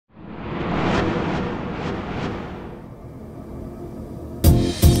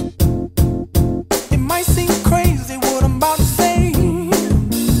might seem crazy what I'm about to say.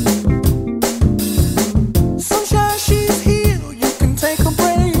 Sunshine, she's here, you can take a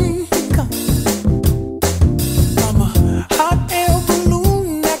break. I'm a hot air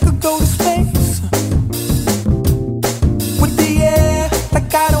balloon that could go to space. With the air,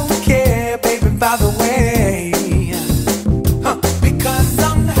 like I don't care, baby, by the way. Because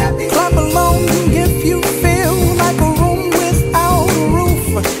I'm happy. Clap along if you feel like a room without a roof.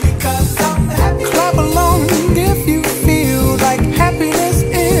 Because I'm happy. Clap along if you feel like happiness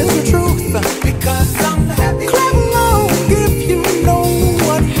is the truth. Because I'm happy. Clap along if you know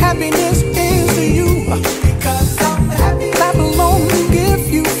what happiness is to you. Because I'm happy. Clap along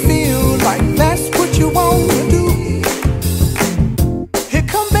if you feel like that's what you want to do. Here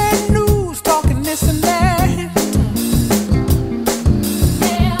come bad news, talking this and that.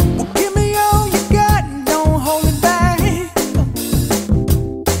 Well, give me all you got and don't hold it back.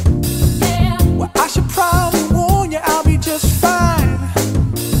 Well, I should probably warn you, I'll be just fine.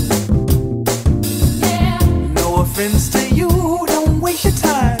 No offense to you, don't waste your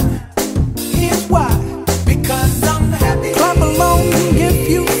time.